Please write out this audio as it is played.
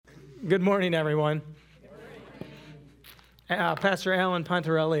Good morning, everyone. Pastor Alan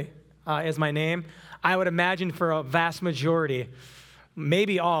Pontarelli is my name. I would imagine for a vast majority,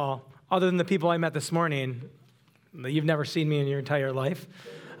 maybe all, other than the people I met this morning, you've never seen me in your entire life.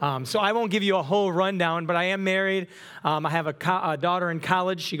 So I won't give you a whole rundown, but I am married. I have a daughter in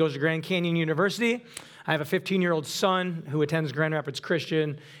college. She goes to Grand Canyon University. I have a 15-year-old son who attends Grand Rapids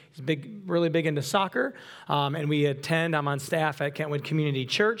Christian. He's really big into soccer, and I'm on staff at Kentwood Community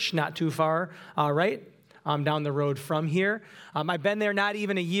Church, not too far, down the road from here. I've been there not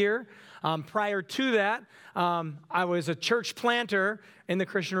even a year. Prior to that, I was a church planter in the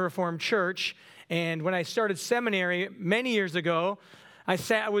Christian Reformed Church, and when I started seminary many years ago, I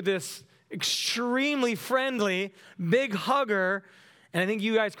sat with this extremely friendly, big hugger, and I think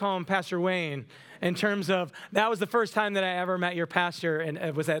you guys call him Pastor Wayne, in terms of that was the first time that I ever met your pastor, and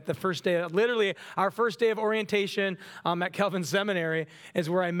it was at the first day, literally our first day of orientation at Calvin Seminary is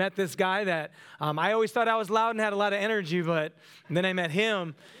where I met this guy that I always thought I was loud and had a lot of energy, but then I met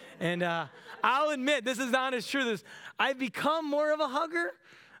him, and I'll admit, this is the honest truth, I've become more of a hugger.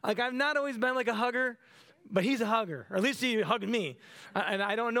 Like, I've not always been like a hugger, but he's a hugger, or at least he hugged me. And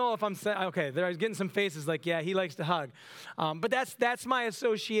I don't know if I'm saying, okay, I was getting some faces like, yeah, he likes to hug. But that's my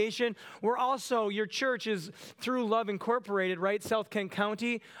association. We're also, your church is through Love Incorporated, right? South Kent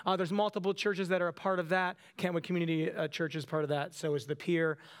County. There's multiple churches that are a part of that. Kentwood Community Church is part of that. So is the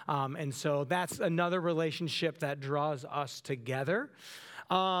Pier. And so that's another relationship that draws us together.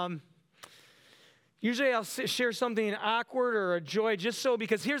 Usually I'll share something awkward or a joy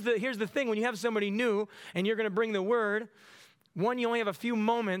because here's the thing. When you have somebody new and you're going to bring the word, one, you only have a few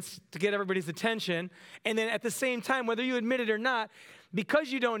moments to get everybody's attention. And then at the same time, whether you admit it or not,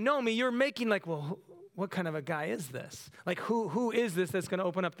 because you don't know me, you're making like, well, what kind of a guy is this? Like, who is this that's going to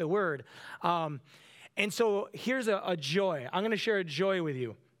open up the word? And so here's a joy. I'm going to share a joy with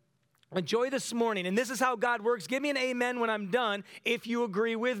you. A joy this morning, and this is how God works. Give me an amen when I'm done if you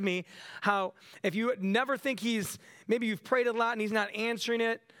agree with me. How if you never think maybe you've prayed a lot and he's not answering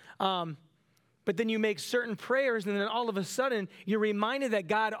it, but then you make certain prayers and then all of a sudden you're reminded that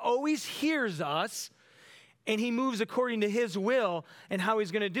God always hears us and he moves according to his will and how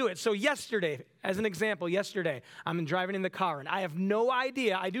he's going to do it. So yesterday, as an example, I'm driving in the car and I have no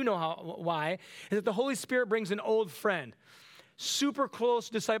idea, I do know why, is that the Holy Spirit brings an old friend. Super close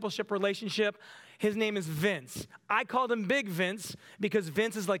discipleship relationship. His name is Vince. I called him Big Vince because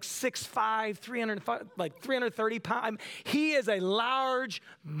Vince is like 6'5", 330 pounds. He is a large,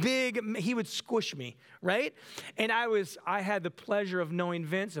 big, he would squish me, right? And I had the pleasure of knowing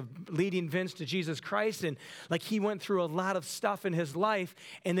Vince, of leading Vince to Jesus Christ. And like he went through a lot of stuff in his life.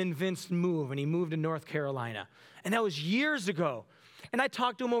 And then Vince moved, and he moved to North Carolina. And that was years ago. And I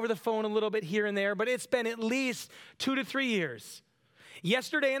talked to him over the phone a little bit here and there, but it's been at least 2 to 3 years.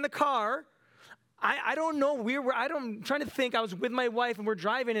 Yesterday in the car, I don't know, I'm trying to think, I was with my wife and we're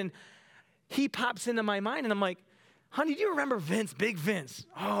driving and he pops into my mind and I'm like, honey, do you remember Vince, Big Vince?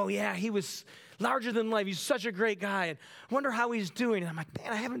 Oh yeah, he was larger than life. He's such a great guy. And I wonder how he's doing. And I'm like,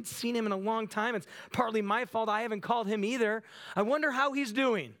 man, I haven't seen him in a long time. It's partly my fault. I haven't called him either. I wonder how he's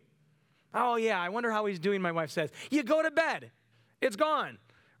doing. Oh yeah, I wonder how he's doing, my wife says. You go to bed. It's gone,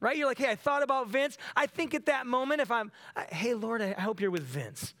 right? You're like, hey, I thought about Vince. I think at that moment, hey, Lord, I hope you're with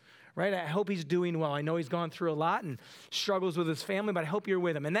Vince, right? I hope he's doing well. I know he's gone through a lot and struggles with his family, but I hope you're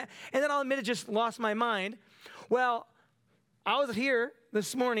with him. And then I'll admit it just lost my mind. Well, I was here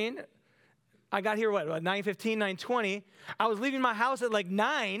this morning. I got here, 9:15, 9:20. I was leaving my house at like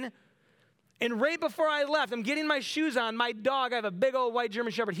 9. And right before I left, I'm getting my shoes on. My dog, I have a big old white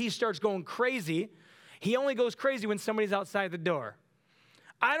German Shepherd. He starts going crazy. He only goes crazy when somebody's outside the door.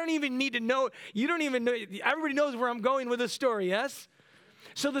 I don't even need to know. You don't even know. Everybody knows where I'm going with this story, yes?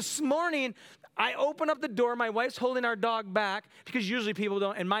 So this morning, I open up the door. My wife's holding our dog back because usually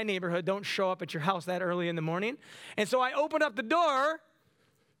people in my neighborhood don't show up at your house that early in the morning. And so I open up the door.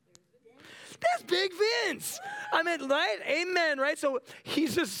 That's Big Vince. I mean, right? Amen, right? So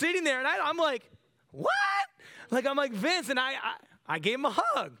he's just sitting there, and I'm like, what? I'm like, Vince, and I gave him a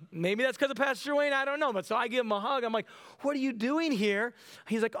hug. Maybe that's because of Pastor Wayne. I don't know. But so I give him a hug. I'm like, what are you doing here?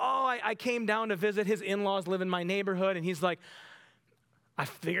 He's like, oh, I came down to visit. His in-laws live in my neighborhood. And he's like, I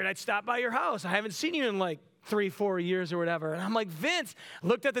figured I'd stop by your house. I haven't seen you in like 3-4 years or whatever. And I'm like, Vince,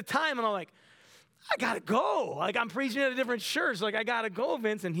 looked at the time and I'm like, I got to go. Like, I'm preaching at a different church. Like, I got to go,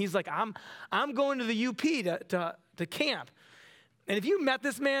 Vince. And he's like, I'm going to the UP to camp. And if you met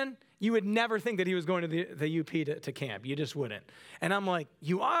this man, You would never think that he was going to the UP to camp. You just wouldn't. And I'm like,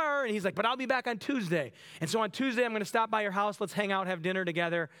 you are? And he's like, but I'll be back on Tuesday. And so on Tuesday, I'm going to stop by your house. Let's hang out, have dinner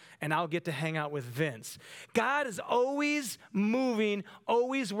together, and I'll get to hang out with Vince. God is always moving,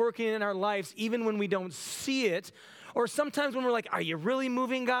 always working in our lives, even when we don't see it. Or sometimes when we're like, are you really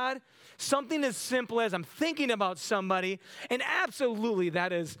moving, God? Something as simple as I'm thinking about somebody, and absolutely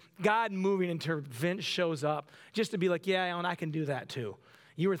that is God moving until Vince shows up, just to be like, yeah, Alan, I can do that too.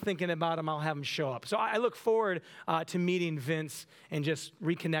 You were thinking about him, I'll have him show up. So I look forward to meeting Vince and just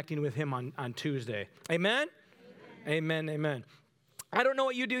reconnecting with him on Tuesday. Amen? Amen, amen. I don't know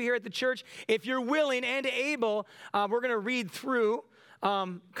what you do here at the church. If you're willing and able, we're going to read through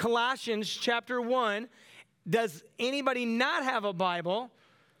Colossians chapter 1. Does anybody not have a Bible?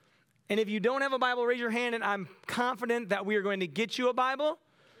 And if you don't have a Bible, raise your hand, and I'm confident that we are going to get you a Bible.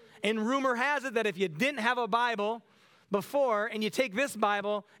 And rumor has it that if you didn't have a Bible before, and you take this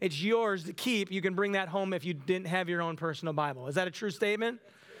Bible, it's yours to keep. You can bring that home if you didn't have your own personal Bible. Is that a true statement?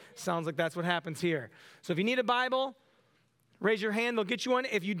 Sounds like that's what happens here. So if you need a Bible, raise your hand. They'll get you one.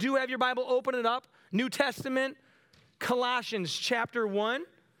 If you do have your Bible, open it up. New Testament, Colossians chapter 1.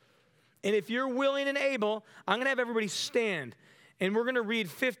 And if you're willing and able, I'm going to have everybody stand. And we're going to read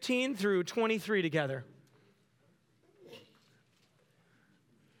 15 through 23 together.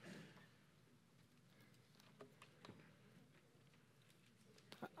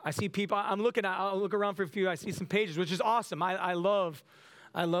 I see people, I'll look around for a few. I see some pages, which is awesome. I love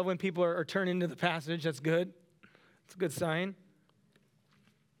when people are turning to the passage. That's good. It's a good sign.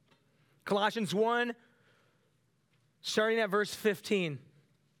 Colossians 1, starting at verse 15.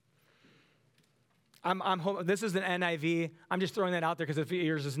 This is an NIV. I'm just throwing that out there because if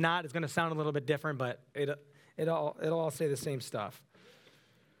yours is not, it's going to sound a little bit different, but it'll all say the same stuff.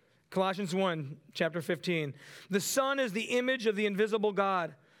 Colossians 1, chapter 15. The Son is the image of the invisible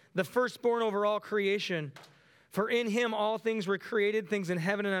God, the firstborn over all creation. For in him all things were created, things in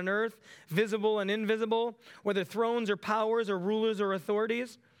heaven and on earth, visible and invisible, whether thrones or powers or rulers or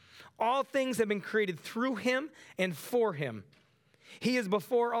authorities. All things have been created through him and for him. He is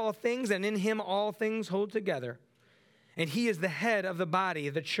before all things, and in him all things hold together. And he is the head of the body,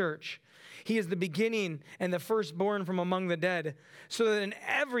 the church. He is the beginning and the firstborn from among the dead, so that in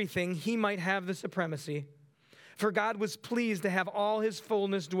everything he might have the supremacy. For God was pleased to have all his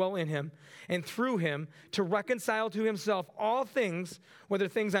fullness dwell in him, and through him to reconcile to himself all things, whether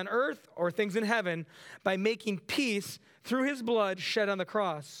things on earth or things in heaven, by making peace through his blood shed on the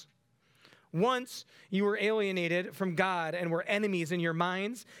cross. Once you were alienated from God and were enemies in your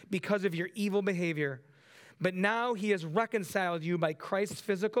minds because of your evil behavior. But now he has reconciled you by Christ's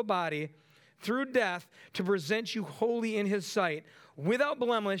physical body through death to present you holy in his sight, without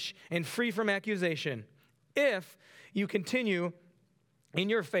blemish and free from accusation. If you continue in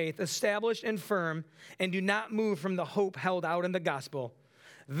your faith, established and firm, and do not move from the hope held out in the gospel.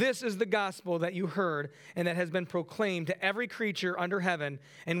 This is the gospel that you heard and that has been proclaimed to every creature under heaven,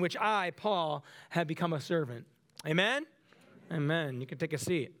 in which I, Paul, have become a servant. Amen? Amen. You can take a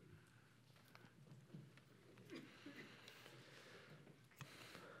seat.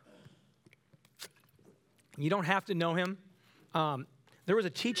 You don't have to know him. There was a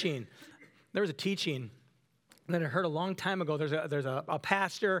teaching that I heard a long time ago. There's a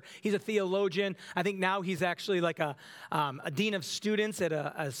pastor. He's a theologian. I think now he's actually like a dean of students at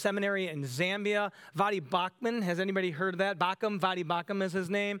a seminary in Zambia. Vadi Bachman. Has anybody heard of that? Vadi Bachman is his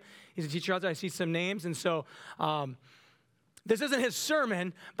name. He's a teacher out there. I see some names. And so this isn't his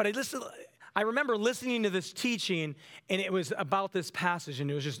sermon, but I remember listening to this teaching, and it was about this passage, and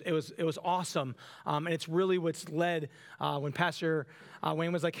it was awesome. And it's really what's led when Pastor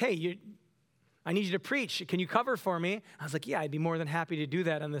Wayne was like, hey, I need you to preach. Can you cover for me? I was like, yeah, I'd be more than happy to do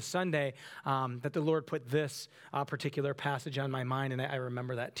that on this Sunday, that the Lord put this particular passage on my mind, and I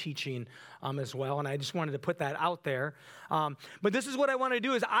remember that teaching as well, and I just wanted to put that out there. But this is what I want to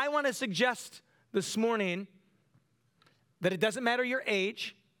do is I want to suggest this morning that it doesn't matter your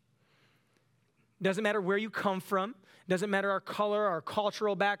age, doesn't matter where you come from, doesn't matter our color, our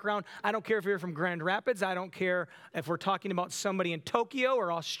cultural background. I don't care if you're from Grand Rapids. I don't care if we're talking about somebody in Tokyo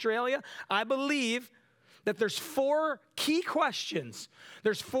or Australia. I believe that there's 4 key questions.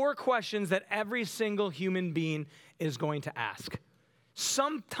 There's 4 questions that every single human being is going to ask.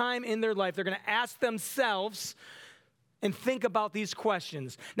 Sometime in their life, they're going to ask themselves and think about these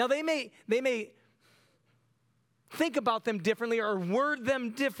questions. Now, they may think about them differently or word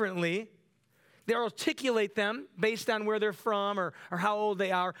them differently. They articulate them based on where they're from or how old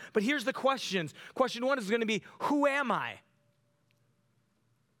they are. But here's the questions. Question 1 is going to be, who am I?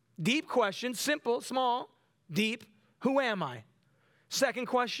 Deep question, simple, small, deep. Who am I? Second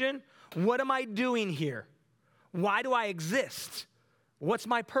question, what am I doing here? Why do I exist? What's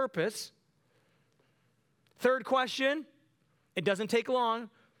my purpose? Third question, it doesn't take long.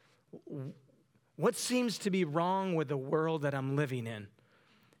 What seems to be wrong with the world that I'm living in?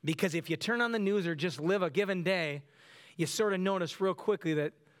 Because if you turn on the news or just live a given day, you sort of notice real quickly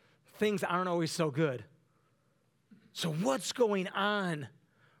that things aren't always so good. So what's going on?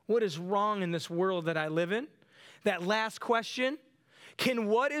 What is wrong in this world that I live in? That last question, can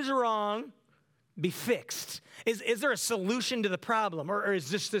what is wrong be fixed? Is there a solution to the problem? Or is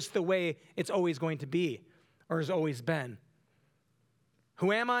this the way it's always going to be or has always been?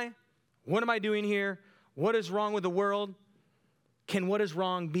 Who am I? What am I doing here? What is wrong with the world? Can what is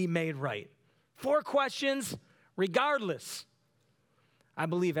wrong be made right? 4 questions, regardless. I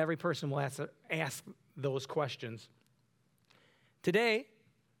believe every person will ask those questions. Today,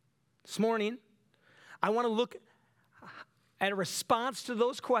 this morning, I want to look at a response to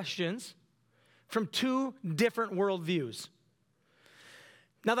those questions from 2 different worldviews.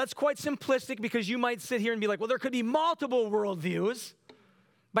 Now, that's quite simplistic because you might sit here and be like, well, there could be multiple worldviews.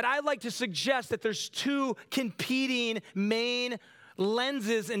 But I'd like to suggest that there's 2 competing main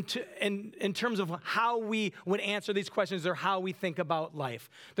lenses in terms of how we would answer these questions or how we think about life.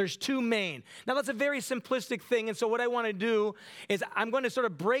 There's 2 main. Now, that's a very simplistic thing, and so what I want to do is I'm going to sort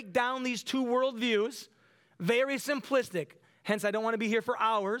of break down these 2 worldviews, very simplistic. Hence, I don't want to be here for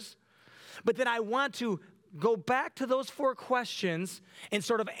hours. But then I want to go back to those 4 questions and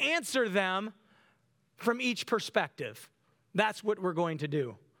sort of answer them from each perspective. That's what we're going to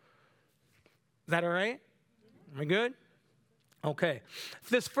do. Is that all right? Are we good? Okay.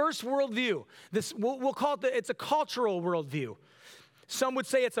 This first worldview, we'll call it, it's a cultural worldview. Some would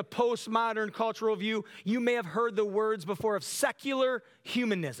say it's a postmodern cultural view. You may have heard the words before of secular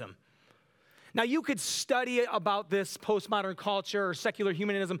humanism. Now, you could study about this postmodern culture or secular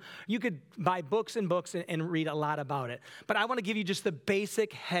humanism. You could buy books and books and read a lot about it. But I want to give you just the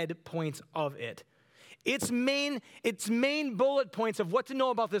basic head points of it. Its main bullet points of what to know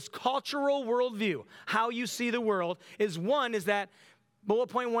about this cultural worldview, how you see the world, is that bullet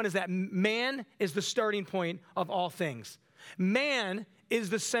point 1 is that man is the starting point of all things. Man is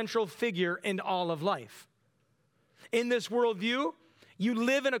the central figure in all of life. In this worldview, you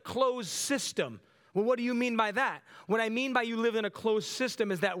live in a closed system. Well, what do you mean by that? What I mean by you live in a closed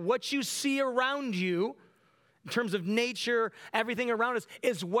system is that what you see around you, in terms of nature, everything around us,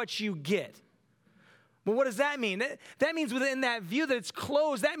 is what you get. Well, what does that mean? That means within that view that it's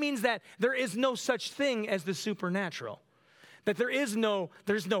closed, that means that there is no such thing as the supernatural. That there's no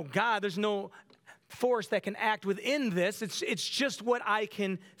God, there's no force that can act within this. It's just what I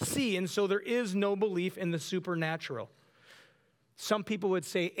can see. And so there is no belief in the supernatural. Some people would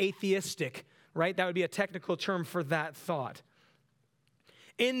say atheistic, right? That would be a technical term for that thought.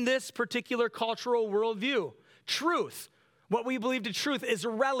 In this particular cultural worldview, truth, what we believe to truth, is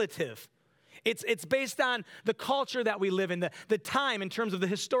relative. It's based on the culture that we live in, the time in terms of the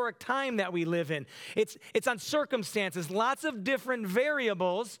historic time that we live in. It's on circumstances, lots of different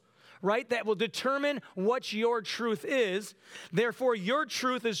variables, right, that will determine what your truth is. Therefore, your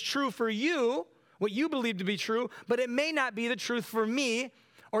truth is true for you, what you believe to be true, but it may not be the truth for me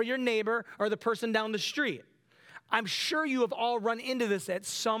or your neighbor or the person down the street. I'm sure you have all run into this at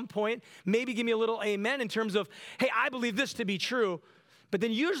some point. Maybe give me a little amen in terms of, hey, I believe this to be true. But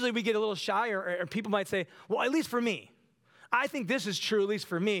then usually we get a little shy or people might say, well, at least for me. I think this is true, at least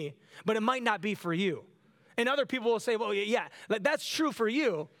for me, but it might not be for you. And other people will say, well, yeah, that's true for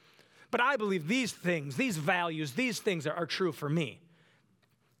you, but I believe these things, these values, these things are true for me.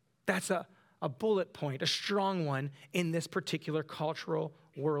 That's a bullet point, a strong one in this particular cultural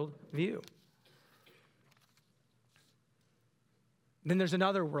worldview. Then there's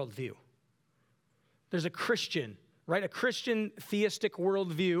another worldview. There's a Christian, right? A Christian theistic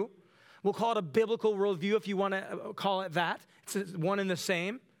worldview. We'll call it a biblical worldview if you want to call it that. It's one and the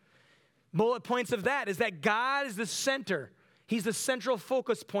same. Bullet points of that is that God is the center. He's the central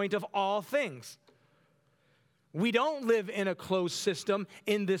focus point of all things. We don't live in a closed system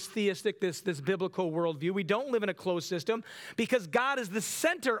in this theistic, this biblical worldview. We don't live in a closed system because God is the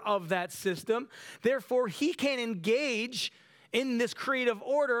center of that system. Therefore, he can engage in this creative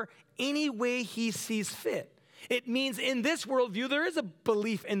order any way he sees fit. It means in this worldview, there is a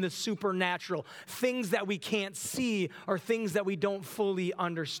belief in the supernatural, things that we can't see or things that we don't fully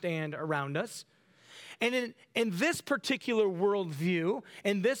understand around us. And in this particular worldview,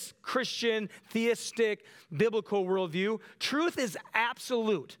 in this Christian, theistic, biblical worldview, truth is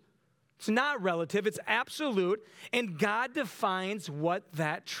absolute. It's not relative, it's absolute. And God defines what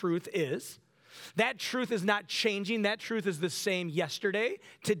that truth is. That truth is not changing. That truth is the same yesterday,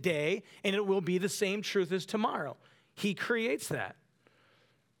 today, and it will be the same truth as tomorrow. He creates that.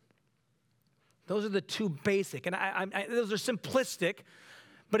 Those are the two basic, and those are simplistic,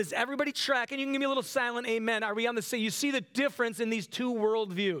 but is everybody tracking? You can give me a little silent amen. Are we on the same? You see the difference in these two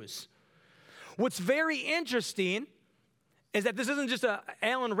worldviews. What's very interesting is that this isn't just an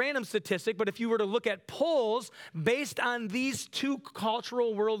Allen random statistic, but if you were to look at polls based on these two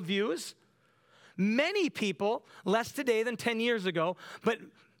cultural worldviews, many people, less today than 10 years ago, but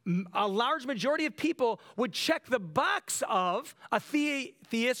a large majority of people would check the box of a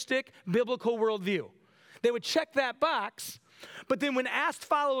theistic biblical worldview. They would check that box, but then when asked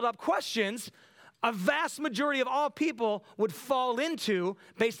followed-up questions, a vast majority of all people would fall into,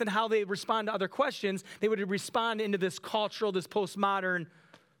 based on how they respond to other questions, they would respond into this cultural, this postmodern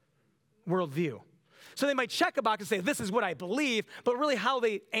worldview. So they might check a box and say, this is what I believe, but really how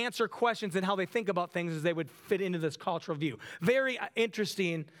they answer questions and how they think about things is they would fit into this cultural view. Very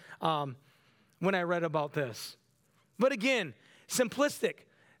interesting when I read about this. But again, simplistic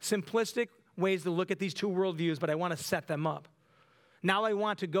ways to look at these two worldviews, but I want to set them up. Now I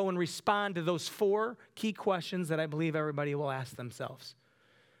want to go and respond to those 4 key questions that I believe everybody will ask themselves.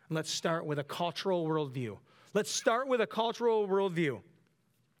 Let's start with a cultural worldview.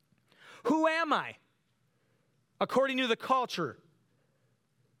 Who am I? According to the culture,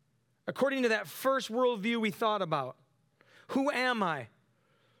 according to that first worldview we thought about, who am I?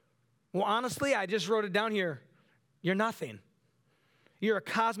 Well, honestly, I just wrote it down here. You're nothing. You're a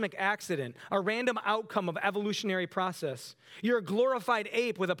cosmic accident, a random outcome of evolutionary process. You're a glorified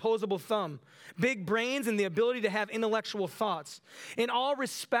ape with opposable thumb, big brains, and the ability to have intellectual thoughts. In all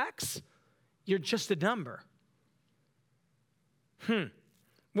respects, you're just a number.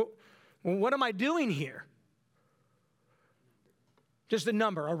 Well, what am I doing here? Just a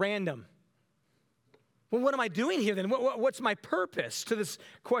number, a random. Well, what am I doing here then? What's my purpose to this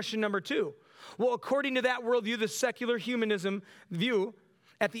question number 2? Well, according to that worldview, the secular humanism view,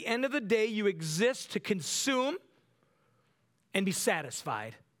 at the end of the day, you exist to consume and be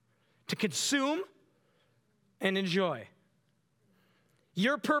satisfied. To consume and enjoy.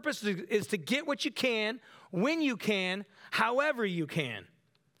 Your purpose is to get what you can, when you can, however you can.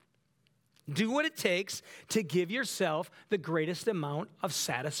 Do what it takes to give yourself the greatest amount of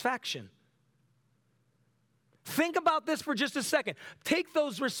satisfaction. Think about this for just a second. Take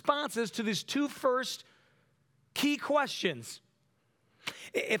those responses to these 2 first key questions.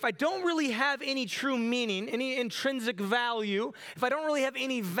 If I don't really have any true meaning, any intrinsic value, if I don't really have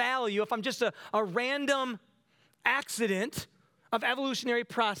any value, if I'm just a random accident of evolutionary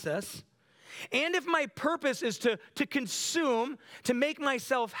process, and if my purpose is to consume, to make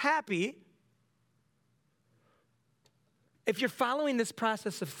myself happy, if you're following this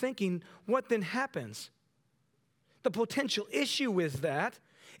process of thinking, what then happens? The potential issue with that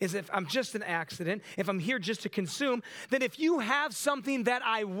is if I'm just an accident, if I'm here just to consume, then if you have something that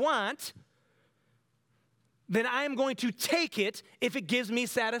I want, then I am going to take it if it gives me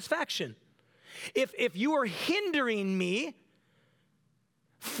satisfaction. If you are hindering me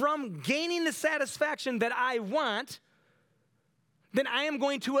from gaining the satisfaction that I want, then I am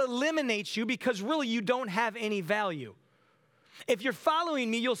going to eliminate you because really you don't have any value. If you're following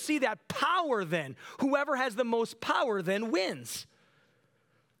me, you'll see that power then. Whoever has the most power then wins.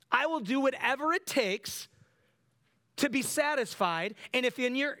 I will do whatever it takes to be satisfied, and if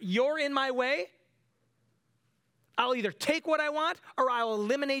you're in my way, I'll either take what I want or I'll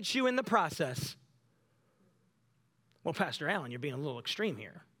eliminate you in the process. Well, Pastor Allen, you're being a little extreme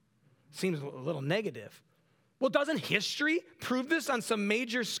here. Seems a little negative. Well, doesn't history prove this on some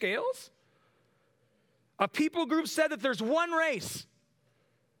major scales? A people group said that there's one race,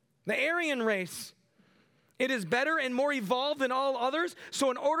 the Aryan race. It is better and more evolved than all others. So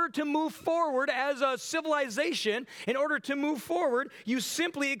in order to move forward as a civilization, in order to move forward, you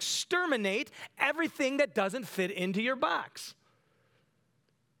simply exterminate everything that doesn't fit into your box.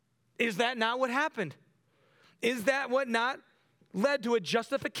 Is that not what happened? Is that what not led to a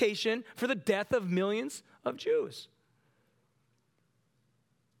justification for the death of millions of Jews?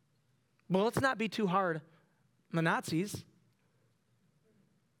 Well, let's not be too hard on the Nazis.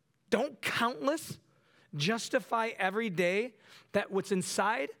 Don't countless justify every day that what's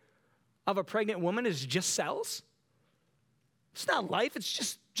inside of a pregnant woman is just cells? It's not life,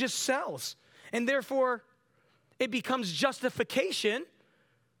 it's just cells. And therefore, it becomes justification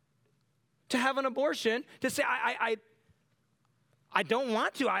to have an abortion, to say, I don't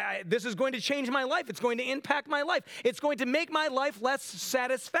want to. This is going to change my life. It's going to impact my life. It's going to make my life less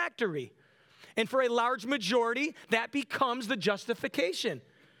satisfactory. And for a large majority, that becomes the justification.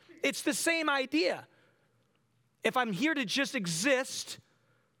 It's the same idea. If I'm here to just exist,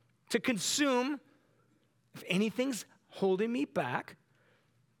 to consume, if anything's holding me back,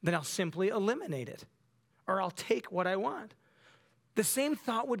 then I'll simply eliminate it, or I'll take what I want. The same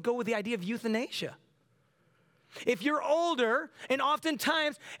thought would go with the idea of euthanasia. If you're older, and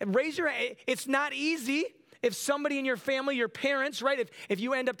oftentimes, it's not easy. If somebody in your family, your parents, right, if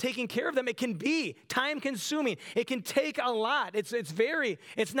you end up taking care of them, it can be time consuming. It can take a lot.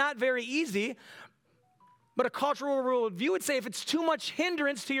 It's not very easy. But a cultural worldview would say if it's too much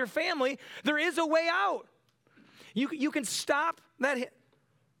hindrance to your family, there is a way out. You can stop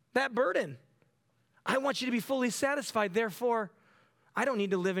that burden. I want you to be fully satisfied. Therefore, I don't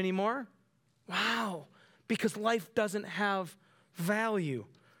need to live anymore. Wow. Because life doesn't have value.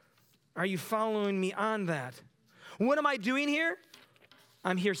 Are you following me on that? What am I doing here?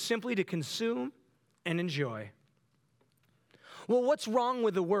 I'm here simply to consume and enjoy. Well, what's wrong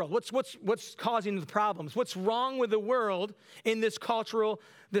with the world? What's causing the problems? What's wrong with the world in this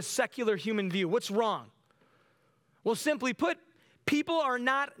secular human view? What's wrong? Well, simply put, people are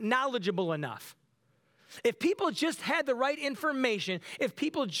not knowledgeable enough. If people just had the right information, if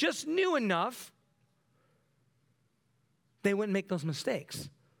people just knew enough, they wouldn't make those mistakes.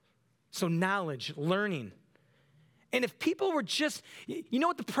 So knowledge, learning. And if people were just, you know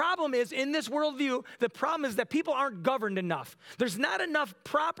what the problem is in this worldview? The problem is that people aren't governed enough. There's not enough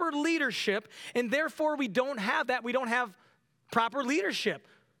proper leadership, and therefore we don't have that. We don't have proper leadership.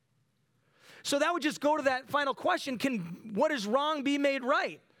 So that would just go to that final question, can what is wrong be made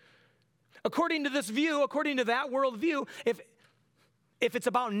right? According to this view, according to that worldview, if it's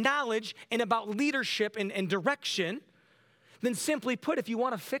about knowledge and about leadership and direction, then simply put, if you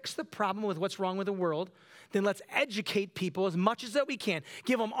want to fix the problem with what's wrong with the world, then let's educate people as much as that we can.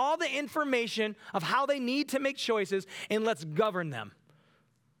 Give them all the information of how they need to make choices, and let's govern them.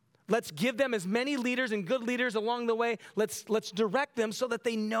 Let's give them as many leaders and good leaders along the way. Let's direct them so that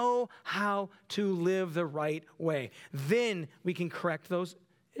they know how to live the right way. Then we can correct those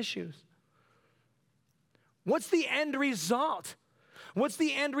issues. What's the end result? What's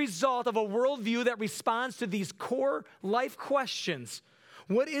the end result of a worldview that responds to these core life questions?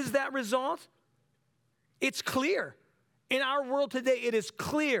 What is that result? It's clear. In our world today, it is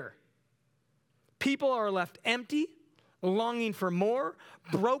clear. People are left empty, longing for more,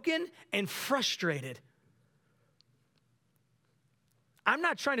 broken, and frustrated. I'm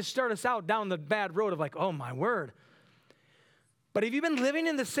not trying to start us out down the bad road of like, oh my word. But have you been living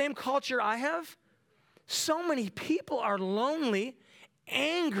in the same culture I have? So many people are lonely,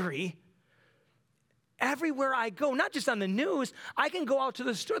 angry everywhere I go, not just on the news. I can go out to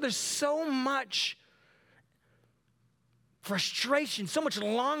the store. There's so much frustration, so much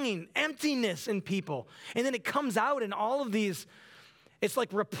longing, emptiness in people. And then it comes out in all of these, it's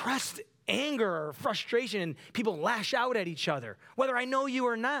like repressed anger or frustration, and people lash out at each other, whether I know you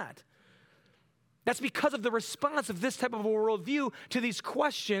or not. That's because of the response of this type of a worldview to these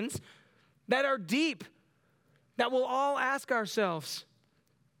questions that are deep, that we'll all ask ourselves.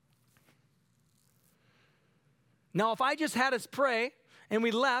 Now, if I just had us pray and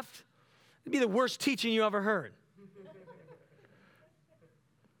we left, it'd be the worst teaching you ever heard.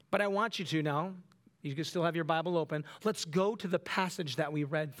 But I want you to now. You can still have your Bible open. Let's go to the passage that we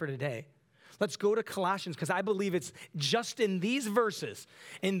read for today. Let's go to Colossians, because I believe it's just in these verses,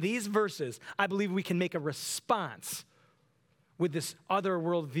 I believe we can make a response with this other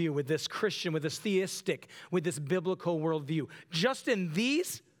worldview, with this Christian, with this theistic, with this biblical worldview. Just in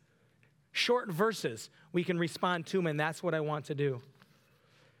these short verses, we can respond to them, and that's what I want to do.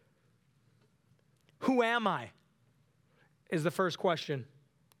 Who am I? Is the first question.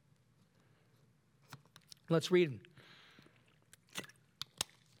 Let's read.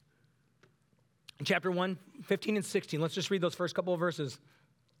 In chapter 1, 15 and 16, let's just read those first couple of verses.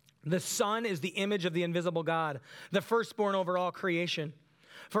 The Son is the image of the invisible God, the firstborn over all creation.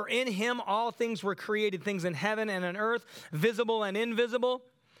 For in him all things were created, things in heaven and on earth, visible and invisible.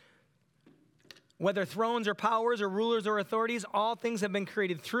 Whether thrones or powers or rulers or authorities, all things have been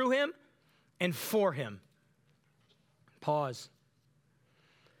created through him and for him. Pause.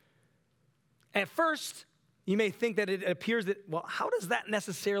 At first, you may think that it appears that, well, how does that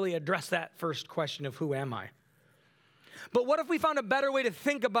necessarily address that first question of who am I? But what if we found a better way to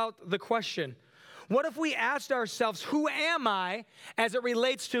think about the question? What if we asked ourselves, who am I as it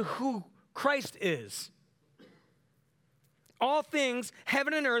relates to who Christ is? All things,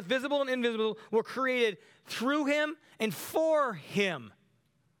 heaven and earth, visible and invisible, were created through him and for him.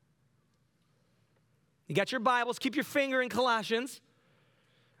 You got your Bibles, keep your finger in Colossians.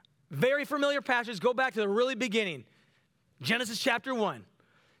 Very familiar passage. Go back to the really beginning. Genesis chapter 1.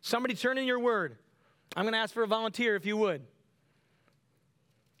 Somebody turn in your word. I'm going to ask for a volunteer if you would.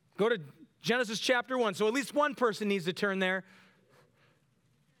 Go to Genesis chapter 1. So at least one person needs to turn there.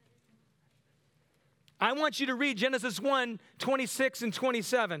 I want you to read Genesis 1, 26 and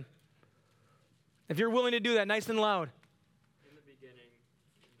 27. If you're willing to do that, nice and loud. In the beginning,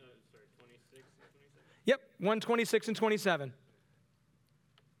 26 and 27? Yep, 1, 26 and 27.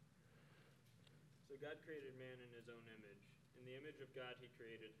 So God created man in his own image. In the image of God he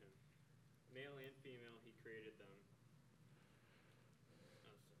created him. Male and female he created them.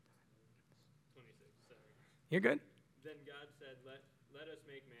 26, sorry. You're good? Then God said, let us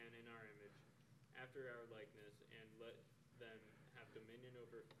make man in our image, after our likeness, and let them have dominion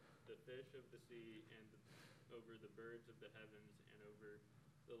over the fish of the sea, and over the birds of the heavens, and over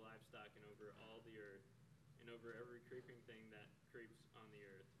the livestock, and over all the earth, and over every creeping thing that creeps on the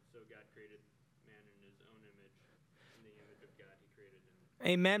earth. So God created man in his own image. In the image of God he created him.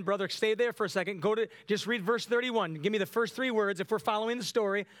 Amen. Brother, stay there for a second. Just read verse 31. Give me the first three words if we're following the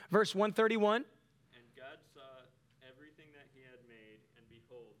story. Verse 131. And God saw everything that he had made, and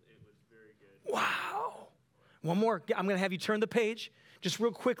behold, it was very good. Wow. One more. I'm going to have you turn the page just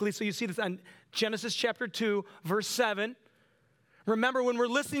real quickly so you see this on Genesis chapter 2, verse 7. Remember, when we're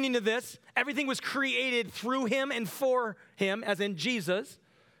listening to this, everything was created through him and for him, as in Jesus.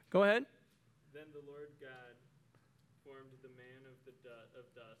 Go ahead. Then the Lord God formed the man of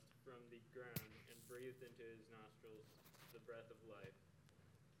dust from the ground and breathed into his nostrils the breath of life,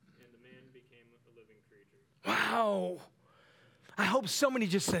 and the man became a living creature. Wow. I hope somebody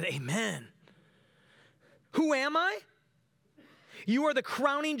just said amen. Who am I? You are the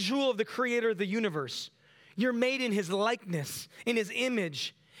crowning jewel of the creator of the universe. You're made in his likeness, in his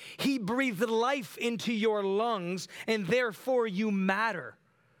image. He breathed life into your lungs, and therefore you matter.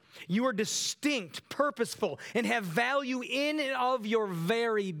 You are distinct, purposeful, and have value in and of your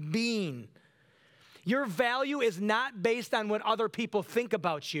very being. Your value is not based on what other people think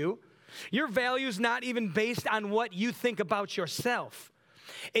about you. Your value is not even based on what you think about yourself.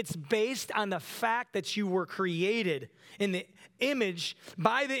 It's based on the fact that you were created in the image,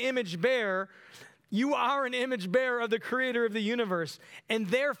 by the image bearer. You are an image bearer of the creator of the universe. And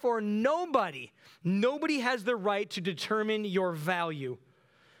therefore, nobody has the right to determine your value.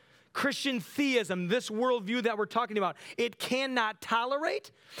 Christian theism, this worldview that we're talking about, it cannot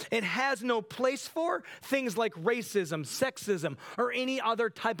tolerate, it has no place for things like racism, sexism, or any other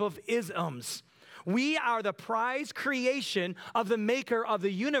type of isms. We are the prized creation of the maker of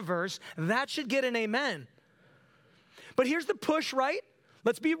the universe. That should get an amen. But here's the push, right?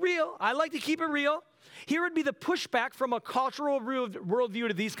 Let's be real. I like to keep it real. Here would be the pushback from a cultural worldview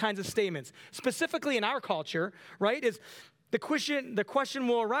to these kinds of statements. Specifically in our culture, right, is the question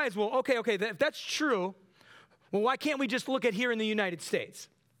will arise, well, okay, if that's true, well, why can't we just look at here in the United States?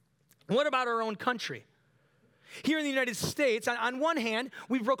 What about our own country? Here in the United States, on one hand,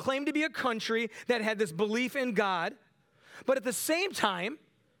 we proclaim to be a country that had this belief in God, but at the same time,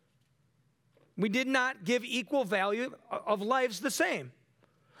 we did not give equal value of lives the same.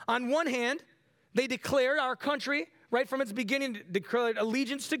 On one hand, they declared our country, right from its beginning, declared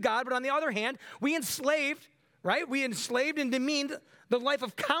allegiance to God, but on the other hand, we enslaved, right? We enslaved and demeaned the life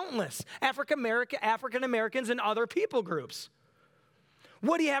of countless African Americans and other people groups.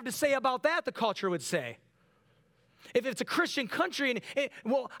 What do you have to say about that, the culture would say? If it's a Christian country,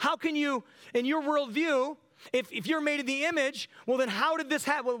 well, how can you, in your worldview, if you're made in the image, well, then how did this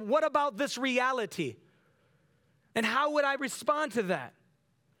happen? Well, what about this reality? And how would I respond to that?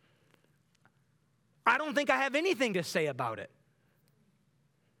 I don't think I have anything to say about it.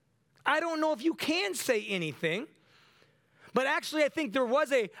 I don't know if you can say anything, but actually I think there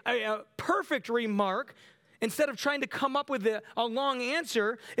was a perfect remark. Instead of trying to come up with a long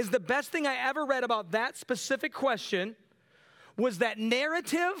answer, is the best thing I ever read about that specific question was that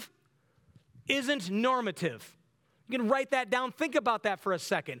narrative isn't normative. You can write that down. Think about that for a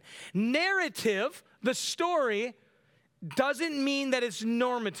second. Narrative, the story, doesn't mean that it's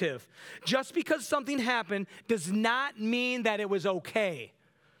normative. Just because something happened does not mean that it was okay.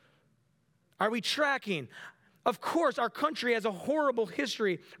 Are we tracking? Of course, our country has a horrible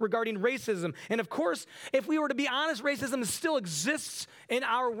history regarding racism. And of course, if we were to be honest, racism still exists in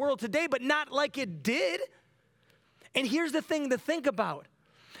our world today, but not like it did. And here's the thing to think about.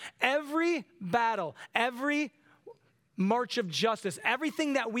 Every battle, every march of justice,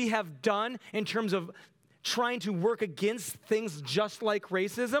 everything that we have done in terms of trying to work against things just like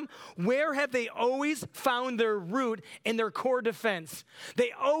racism, where have they always found their root in their core defense?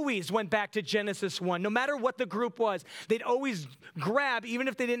 They always went back to Genesis 1. No matter what the group was, they'd always grab, even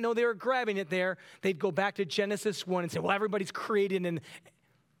if they didn't know they were grabbing it there, they'd go back to Genesis 1 and say, well, everybody's created in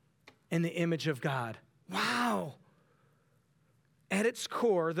in the image of God. Wow. At its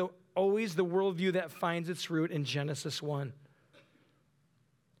core, always the worldview that finds its root in Genesis 1.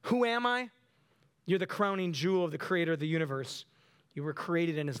 Who am I? You're the crowning jewel of the creator of the universe. You were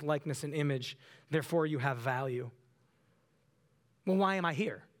created in his likeness and image. Therefore, you have value. Well, why am I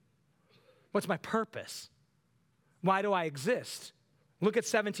here? What's my purpose? Why do I exist? Look at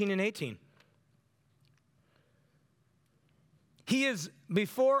 17 and 18. He is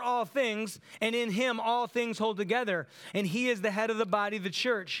before all things, and in him all things hold together. And he is the head of the body, the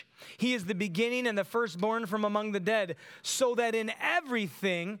church. He is the beginning and the firstborn from among the dead, so that in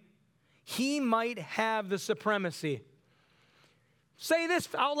everything he might have the supremacy. Say this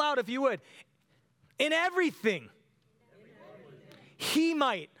out loud if you would. In everything. He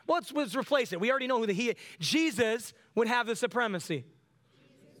might. Let's replace it. We already know who the he is. Jesus would have the supremacy.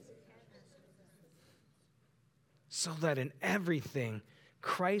 So that in everything,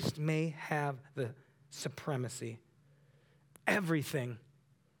 Christ may have the supremacy. Everything.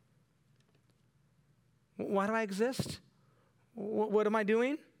 Why do I exist? What am I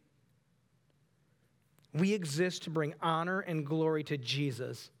doing? We exist to bring honor and glory to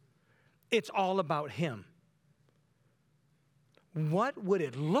Jesus. It's all about him. What would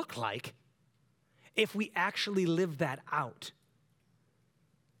it look like if we actually lived that out?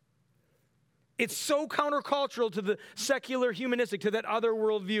 It's so countercultural to the secular humanistic, to that other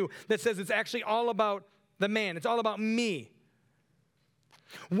worldview that says it's actually all about the man. It's all about me.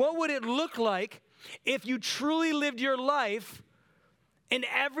 What would it look like if you truly lived your life and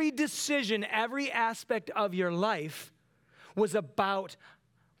every decision, every aspect of your life was about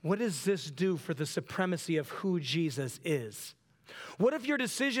what does this do for the supremacy of who Jesus is? What if your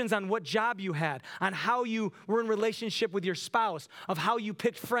decisions on what job you had, on how you were in relationship with your spouse, of how you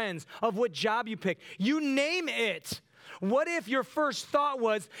picked friends, of what job you picked, you name it. What if your first thought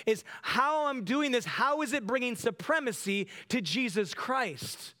is how I'm doing this, how is it bringing supremacy to Jesus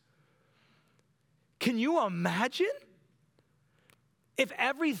Christ? Can you imagine? If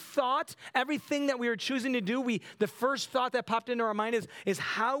every thought, everything that we are choosing to do, the first thought that popped into our mind is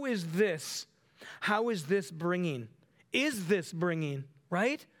how is this bringing? Is this bringing,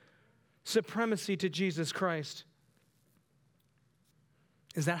 right? Supremacy to Jesus Christ.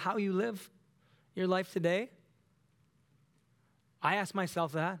 Is that how you live your life today? I ask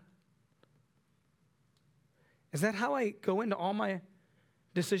myself that. Is that how I go into all my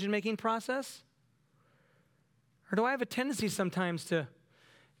decision-making process? Or do I have a tendency sometimes to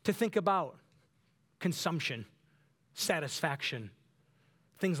think about consumption, satisfaction,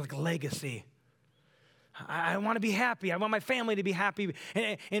 things like legacy? I want to be happy. I want my family to be happy.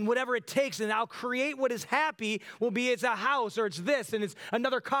 And whatever it takes, and I'll create what is happy will be it's a house or it's this, and it's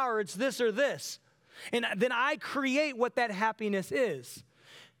another car or it's this or this. And then I create what that happiness is.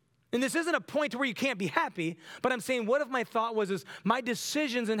 And this isn't a point to where you can't be happy, but I'm saying what if my thought is my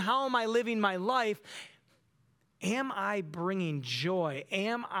decisions and how am I living my life, am I bringing joy?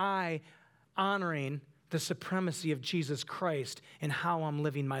 Am I honoring the supremacy of Jesus Christ in how I'm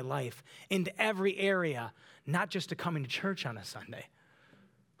living my life into every area, not just to coming to church on a Sunday?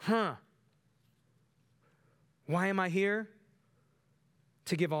 Why am I here?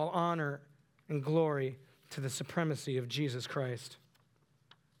 To give all honor and glory to the supremacy of Jesus Christ.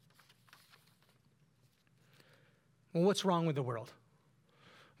 Well, what's wrong with the world?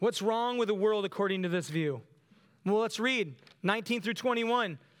 What's wrong with the world according to this view? Well, let's read 19 through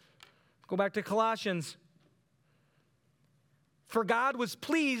 21. Go back to Colossians. For God was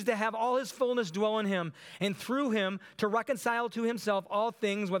pleased to have all his fullness dwell in him, and through him to reconcile to himself all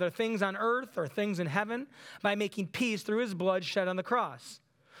things, whether things on earth or things in heaven, by making peace through his blood shed on the cross.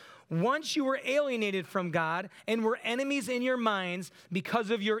 Once you were alienated from God and were enemies in your minds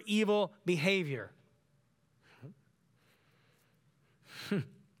because of your evil behavior.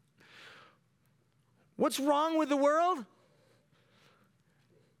 What's wrong with the world?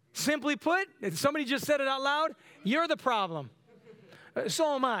 Simply put, if somebody just said it out loud, you're the problem.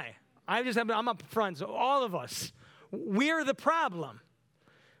 So am I. I'm up front, so all of us, we're the problem.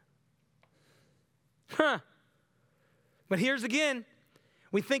 But here's again,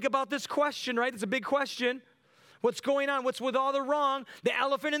 we think about this question, right? It's a big question. What's going on? What's with all the wrong? The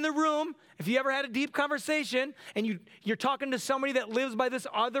elephant in the room. If you ever had a deep conversation and you're talking to somebody that lives by this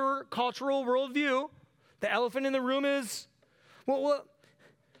other cultural worldview, the elephant in the room is, well,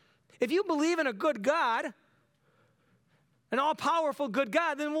 if you believe in a good God, an all-powerful good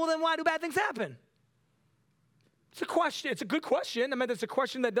God, then why do bad things happen? It's a question. It's a good question. I mean, it's a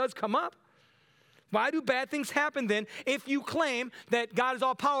question that does come up. Why do bad things happen then if you claim that God is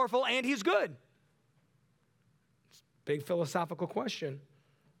all-powerful and he's good? It's a big philosophical question.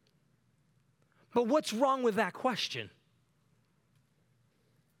 But what's wrong with that question?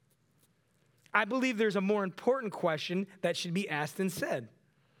 I believe there's a more important question that should be asked instead.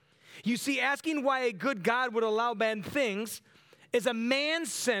 You see, asking why a good God would allow bad things is a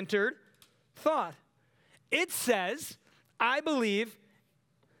man-centered thought. It says, I believe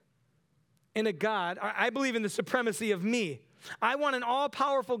in a God, I believe in the supremacy of me. I want an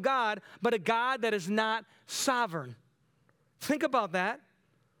all-powerful God, but a God that is not sovereign. Think about that.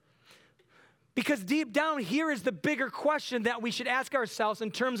 Because deep down here is the bigger question that we should ask ourselves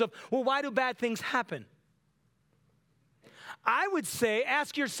in terms of, well, why do bad things happen? I would say,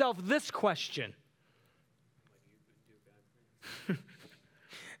 ask yourself this question.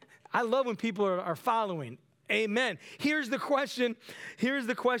 I love when people are following. Amen. Here's the question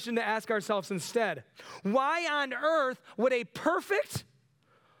to ask ourselves instead. Why on earth would a perfect,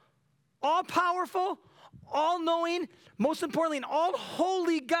 all-powerful, all-knowing, most importantly, an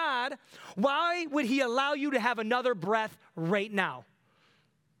all-holy God, why would he allow you to have another breath right now?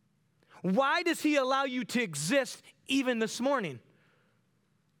 Why does he allow you to exist even this morning?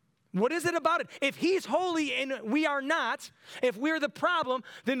 What is it about it? If he's holy and we are not, if we're the problem,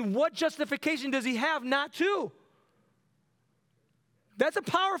 then what justification does he have not to? That's a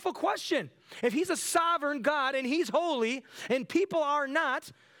powerful question. If he's a sovereign God and he's holy and people are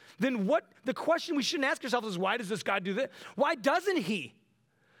not, then what the question we shouldn't ask ourselves is, why does this God do this? Why doesn't he?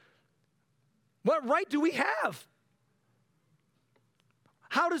 What right do we have?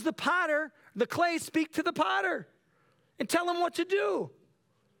 How does the potter, the clay, speak to the potter and tell him what to do?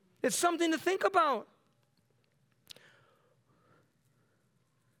 It's something to think about.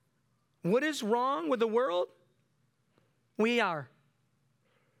 What is wrong with the world? We are.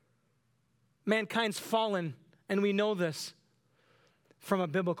 Mankind's fallen, and we know this from a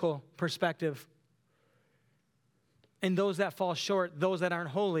biblical perspective. And those that fall short, those that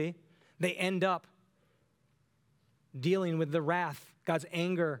aren't holy, they end up dealing with the wrath, God's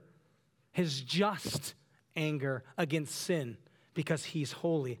anger, his just anger against sin, because he's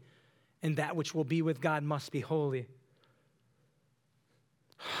holy. And that which will be with God must be holy.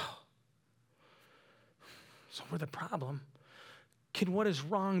 So we're the problem. Can what is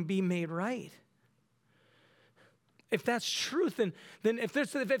wrong be made right? If that's truth, then if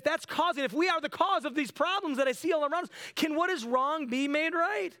that's causing, if we are the cause of these problems that I see all around us, can what is wrong be made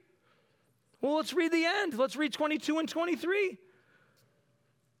right? Well, let's read the end. Let's read 22 and 23.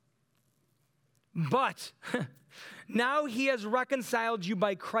 But now he has reconciled you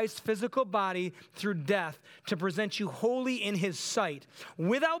by Christ's physical body through death to present you holy in his sight,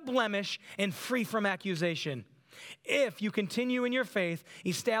 without blemish and free from accusation. If you continue in your faith,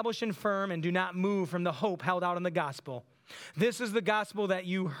 established and firm, and do not move from the hope held out in the gospel. This is the gospel that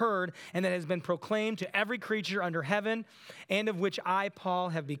you heard and that has been proclaimed to every creature under heaven, and of which I, Paul,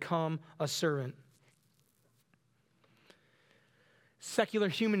 have become a servant. Secular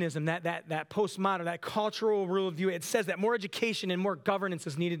humanism, that postmodern, that cultural worldview, it says that more education and more governance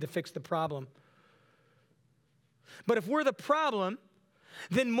is needed to fix the problem. But if we're the problem,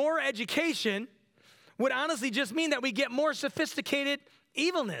 then more education would honestly just mean that we get more sophisticated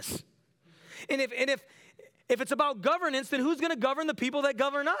evilness. And if it's about governance, then who's going to govern the people that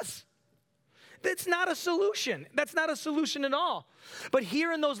govern us? That's not a solution. That's not a solution at all. But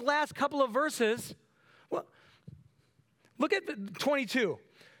here in those last couple of verses, well, look at 22.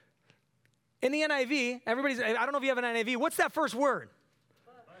 In the NIV, I don't know if you have an NIV, what's that first word?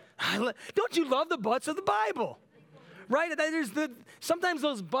 Don't you love the butts of the Bible? Right? Sometimes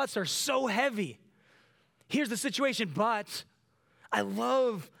those butts are so heavy. Here's the situation, but I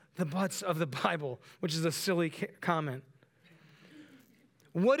love the butts of the Bible, which is a silly comment.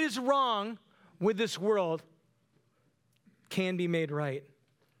 What is wrong with this world can be made right.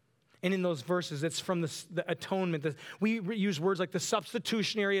 And in those verses, it's from the atonement. We use words like the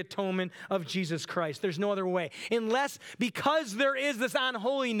substitutionary atonement of Jesus Christ. There's no other way. Because there is this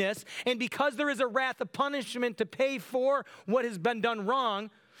unholiness, and because there is a wrath of punishment to pay for what has been done wrong,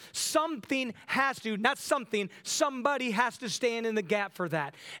 somebody has to stand in the gap for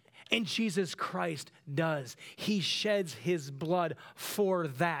that. And Jesus Christ does. He sheds his blood for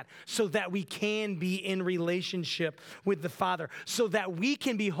that, so that we can be in relationship with the Father, so that we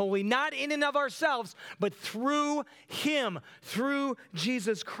can be holy, not in and of ourselves, but through him, through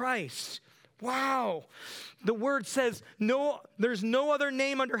Jesus Christ. Wow. The word says, there's no other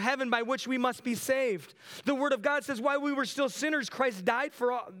name under heaven by which we must be saved. The word of God says, while we were still sinners, Christ died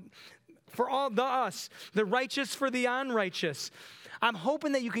for us, the righteous for the unrighteous. I'm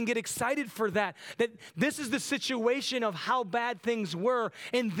hoping that you can get excited for that this is the situation of how bad things were,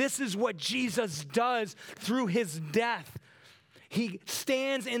 and this is what Jesus does through his death. He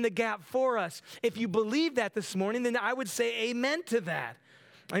stands in the gap for us. If you believe that this morning, then I would say amen to that.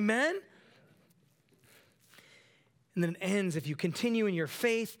 Amen? And then it ends, if you continue in your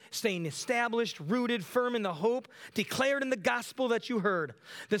faith, staying established, rooted, firm in the hope, declared in the gospel that you heard.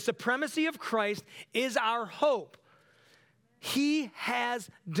 The supremacy of Christ is our hope. He has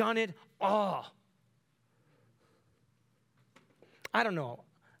done it all. I don't know.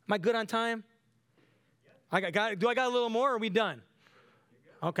 Am I good on time? Do I got a little more, or are we done?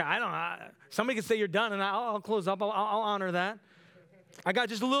 Okay, somebody can say you're done, and I'll close up. I'll honor that. I got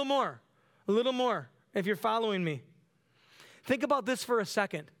just a little more, if you're following me. Think about this for a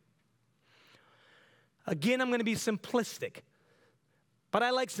second. Again, I'm going to be simplistic. But I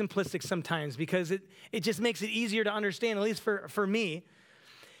like simplistic sometimes because it just makes it easier to understand, at least for me.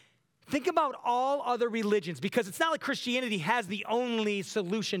 Think about all other religions, because it's not like Christianity has the only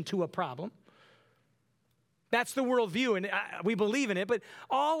solution to a problem. That's the worldview, and we believe in it. But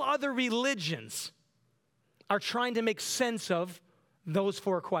all other religions are trying to make sense of those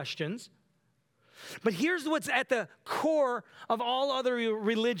 4 questions. But here's what's at the core of all other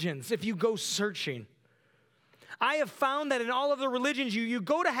religions if you go searching. I have found that in all of the religions, you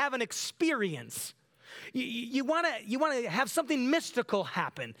go to have an experience. You want to have something mystical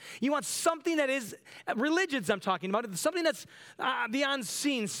happen. You want something that is, religions I'm talking about, something that's the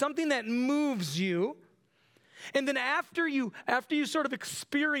unseen, something that moves you. And then after you sort of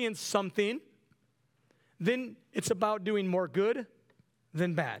experience something, then it's about doing more good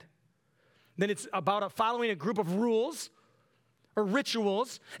than bad. Then it's about following a group of rules or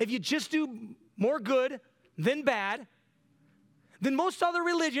rituals. If you just do more good than bad, then most other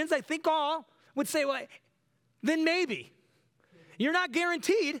religions, I think all, would say, well, then maybe. You're not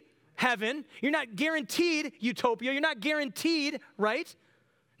guaranteed heaven. You're not guaranteed utopia. You're not guaranteed, right,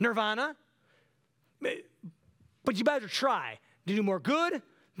 nirvana. But you better try to do more good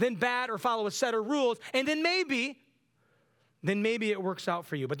than bad or follow a set of rules. And then maybe it works out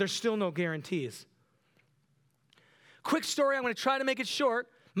for you. But there's still no guarantees. Quick story, I'm going to try to make it short.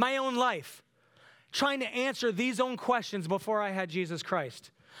 My own life. Trying to answer these own questions before I had Jesus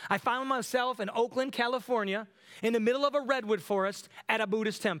Christ. I found myself in Oakland, California, in the middle of a redwood forest at a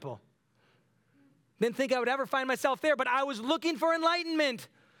Buddhist temple. Didn't think I would ever find myself there, but I was looking for enlightenment.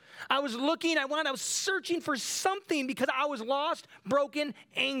 I was searching for something because I was lost, broken,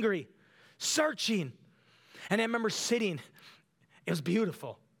 angry, searching. And I remember sitting. It was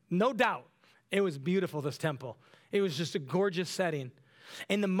beautiful, no doubt. It was beautiful, this temple. It was just a gorgeous setting.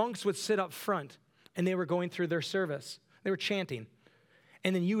 And the monks would sit up front, and they were going through their service. They were chanting.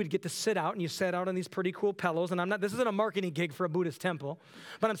 And then you would get to sit out, and you sat out on these pretty cool pillows. And this isn't a marketing gig for a Buddhist temple,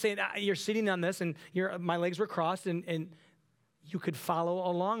 but I'm saying you're sitting on this, and my legs were crossed, and you could follow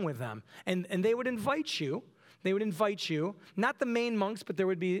along with them. And they would invite you. They would invite you, not the main monks, but there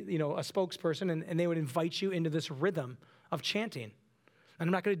would be, a spokesperson, and they would invite you into this rhythm of chanting. And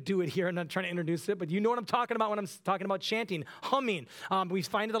I'm not going to do it here. I'm not trying to introduce it, but you know what I'm talking about when I'm talking about chanting, humming. We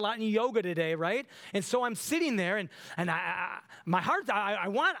find it a lot in yoga today, right? And so I'm sitting there, and my heart, I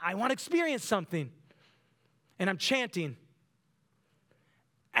want to experience something. And I'm chanting.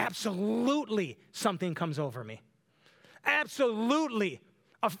 Absolutely, something comes over me. Absolutely,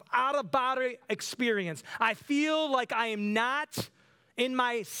 an out-of-body experience. I feel like I am not in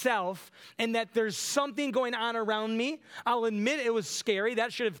myself and that there's something going on around me. I'll admit it was scary.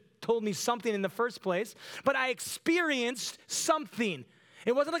 That should have told me something in the first place. But I experienced something.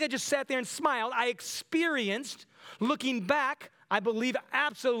 It wasn't like I just sat there and smiled. I experienced, looking back, I believe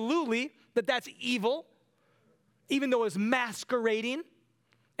absolutely that that's evil, even though it was masquerading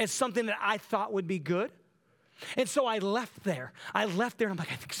as something that I thought would be good. And so I left there. I'm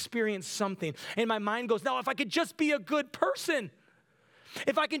like, I've experienced something. And my mind goes, now, if I could just be a good person,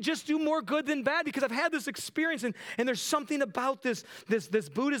 if I can just do more good than bad, because I've had this experience, and there's something about this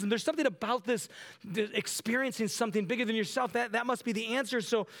Buddhism, there's something about this experiencing something bigger than yourself, that must be the answer.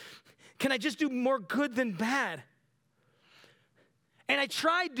 So can I just do more good than bad? And I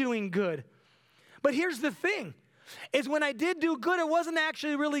tried doing good. But here's the thing, is when I did do good, it wasn't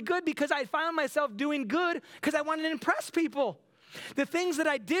actually really good, because I found myself doing good because I wanted to impress people. The things that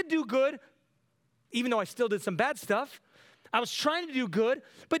I did do good, even though I still did some bad stuff, I was trying to do good,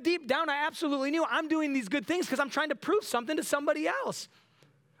 but deep down I absolutely knew I'm doing these good things because I'm trying to prove something to somebody else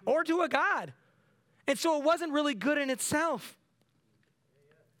or to a God. And so it wasn't really good in itself.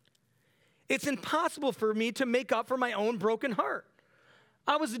 It's impossible for me to make up for my own broken heart.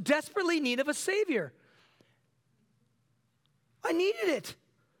 I was desperately in need of a Savior. I needed it.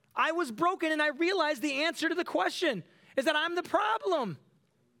 I was broken, and I realized the answer to the question is that I'm the problem.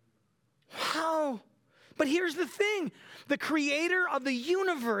 Wow. But here's the thing. The creator of the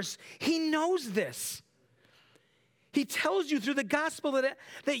universe, he knows this. He tells you through the gospel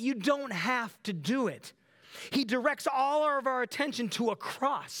that you don't have to do it. He directs all of our attention to a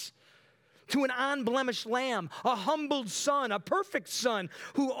cross, to an unblemished lamb, a humbled son, a perfect son,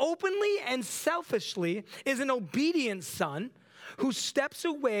 who openly and selfishly is an obedient son, who steps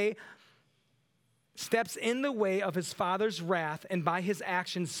in the way of his Father's wrath, and by his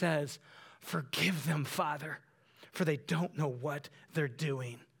action says, "Forgive them, Father, for they don't know what they're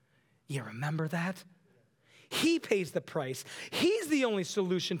doing." You remember that? He pays the price. He's the only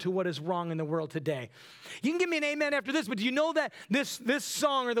solution to what is wrong in the world today. You can give me an amen after this, but do you know that this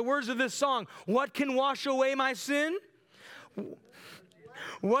song, or the words of this song, what can wash away my sin?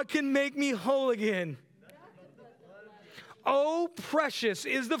 What can make me whole again? Oh, precious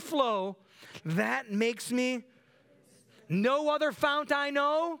is the flow that makes me. No other fount I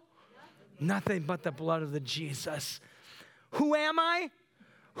know. Nothing but the blood of the Jesus. Who am I?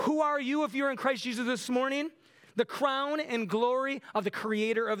 Who are you if you're in Christ Jesus this morning? The crown and glory of the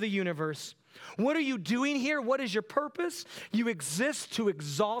creator of the universe. What are you doing here? What is your purpose? You exist to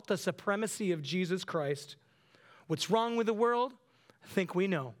exalt the supremacy of Jesus Christ. What's wrong with the world? I think we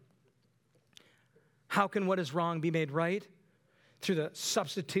know. How can what is wrong be made right? Through the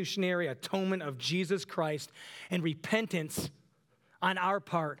substitutionary atonement of Jesus Christ and repentance on our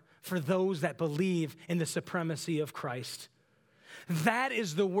part for those that believe in the supremacy of Christ. That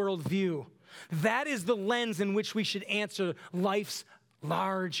is the worldview. That is the lens in which we should answer life's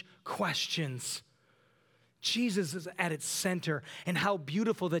large questions. Jesus is at its center, and how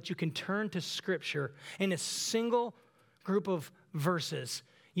beautiful that you can turn to Scripture in a single group of verses.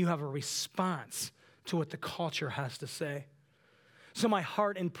 You have a response to what the culture has to say. So my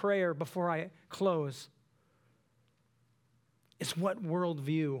heart and prayer before I close is, what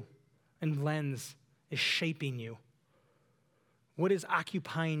worldview and lens is shaping you? What is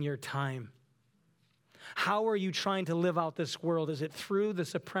occupying your time? How are you trying to live out this world? Is it through the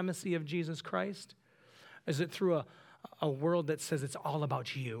supremacy of Jesus Christ? Is it through a world that says it's all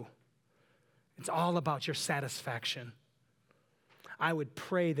about you? It's all about your satisfaction. I would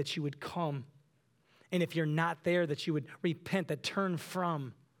pray that you would come, and if you're not there, that you would repent, that turn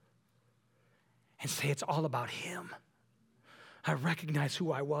from, and say it's all about him. I recognize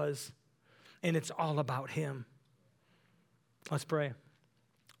who I was, and it's all about him. Let's pray.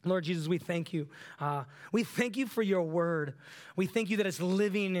 Lord Jesus, we thank you. We thank you for your word. We thank you that it's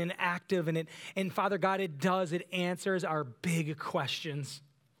living and active, and Father God, it answers our big questions.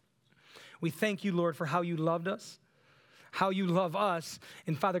 We thank you, Lord, for how you loved us, how you love us,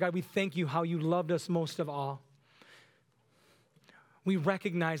 and Father God, we thank you how you loved us most of all. We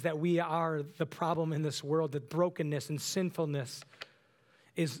recognize that we are the problem in this world, that brokenness and sinfulness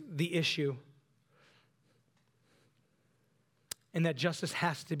is the issue, and that justice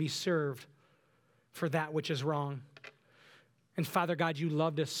has to be served for that which is wrong. And Father God, you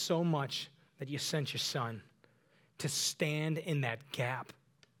loved us so much that you sent your son to stand in that gap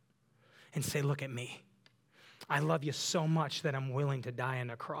and say, look at me. I love you so much that I'm willing to die on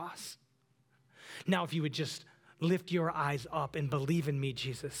a cross. Now, if you would just lift your eyes up and believe in me,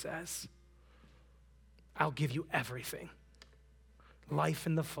 Jesus says, I'll give you everything. Life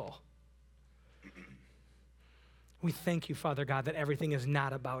in the full. We thank you, Father God, that everything is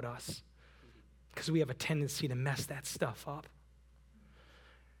not about us, because we have a tendency to mess that stuff up.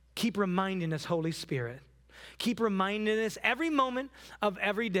 Keep reminding us, Holy Spirit. Keep reminding us every moment of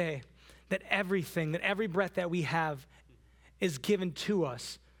every day that everything, that every breath that we have is given to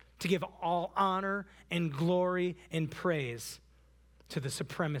us to give all honor and glory and praise to the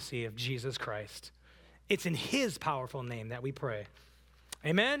supremacy of Jesus Christ. It's in his powerful name that we pray.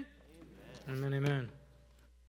 Amen? Amen, amen.